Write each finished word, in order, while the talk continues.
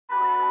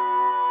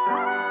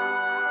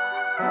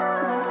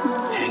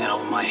hanging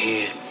over my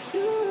head.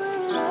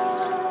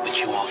 But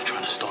you off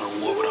trying to start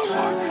a war with our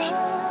partners.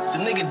 The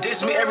nigga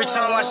diss me every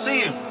time I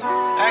see him,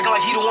 acting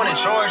like he the one in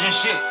charge and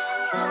shit.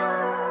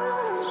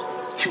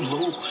 You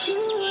lose.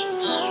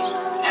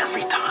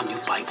 Every time you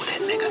bite with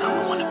that nigga, and I'm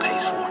the one that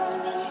pays for it.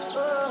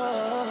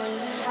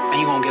 And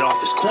you gonna get off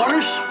his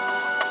corners?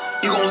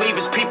 You gonna leave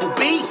his people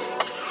be?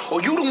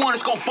 Or you the one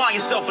that's gonna find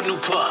yourself a new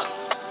plug?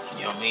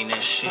 You don't mean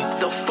that shit?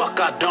 The fuck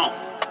I don't.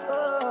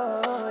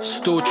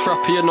 Still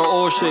trappy in the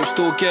old shape,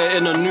 still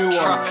getting a new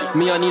one.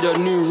 Me, I need a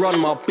new run,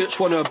 my bitch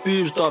want her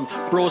boobs done.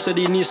 Bro said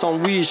he needs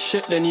some weed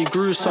shit, then he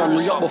grew some.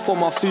 Re-up before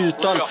my food's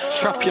done.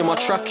 Trappy in my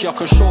tracky, I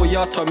can show you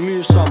how to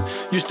move some.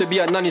 Used to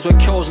be at nannies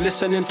with girls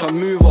listening to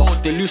Mover.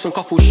 They loosen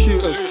couple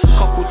shooters,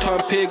 couple turn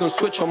pagan,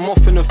 switch them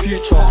off in the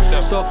future.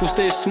 Circle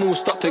stay smooth,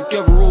 stuck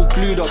together, all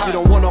glued up. You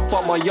don't want to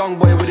butt my young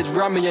boy with his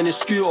rammy and his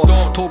scooter.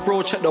 Told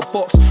bro check the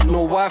box,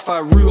 no Wi-Fi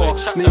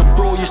router. Me and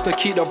bro used to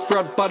keep the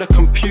bread by the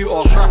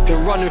computer.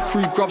 Been running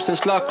through grubs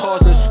since like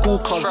cars and school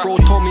cars. Bro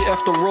told me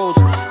F the roads,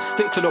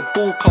 stick to the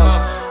ball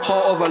cars.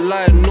 Heart of a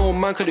lion, no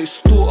man could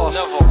extort us.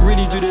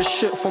 Really do this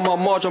shit for my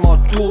margin, my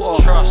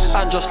daughter.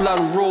 And just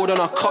land road and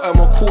I cut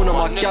in my corner.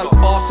 My gal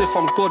ask if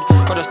I'm good,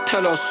 I just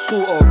tell her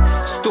sort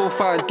of. Still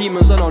fighting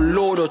demons and a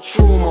load of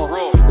trauma.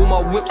 All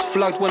my whips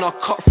flagged when I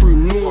cut through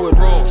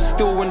Norwood.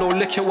 Still window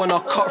licking when I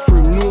cut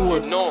through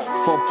Norwood.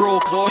 For bro,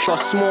 cause I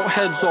smoke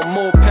heads on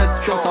mopeds.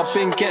 Since I've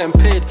been getting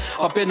paid,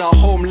 I've been at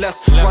home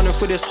less. Running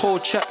for this whole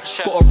check,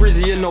 got a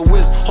brizzy in the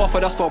whiz. Half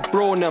of that's for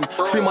bro and them.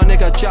 Free my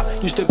nigga Jack,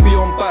 used to be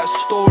on back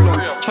stolen.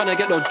 Tryna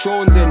get the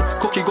drones in,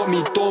 Cookie got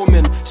me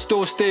doming.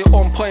 Still stay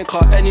on point,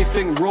 cause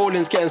anything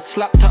rolling's getting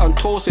slapped at and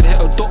toasted. Hit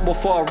a dot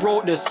before I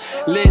wrote this,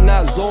 late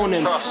night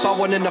zoning. Bad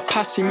one in the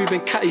passy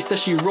moving catty,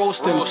 says she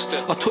roasting.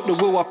 I took the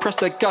wheel, I pressed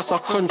the gas, I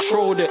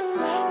controlled it.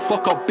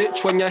 Fuck a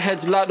bitch when your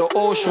head's like the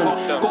ocean.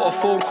 Got a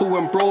phone call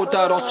when bro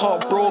died, I was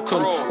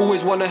heartbroken.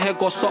 Always wanna head,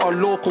 got something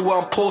local where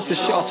I'm posted.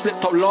 Shit, I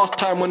slipped up last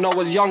time when I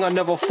was young, I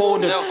never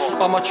folded.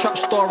 I'm a trap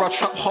star, I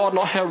trap hard,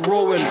 not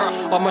heroin.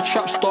 I'm a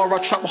trap star, I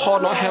trap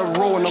hard, not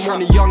heroin. I'm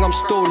only young, I'm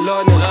still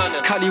learning.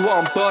 Cali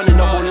what I'm burning,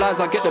 I'm all lies,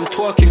 I get them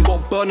twerking.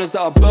 Got burners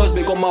that are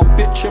Bursby, got my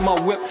bitch in my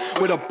whip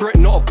with a brick,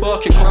 not a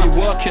Birkin. Could be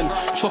working,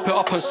 chop it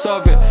up and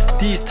serve it.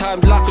 These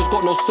times, Lacquer's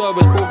got no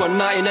service, bro, got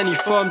 90 in any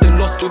firm. They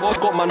lost with,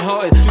 got man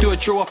hurting. Do a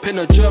drill up in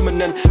a German,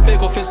 then big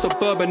off in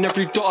suburban.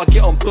 Every dot I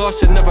get on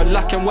bursting, never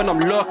lacking when I'm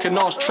lurking.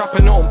 I was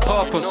trapping it on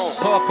purpose.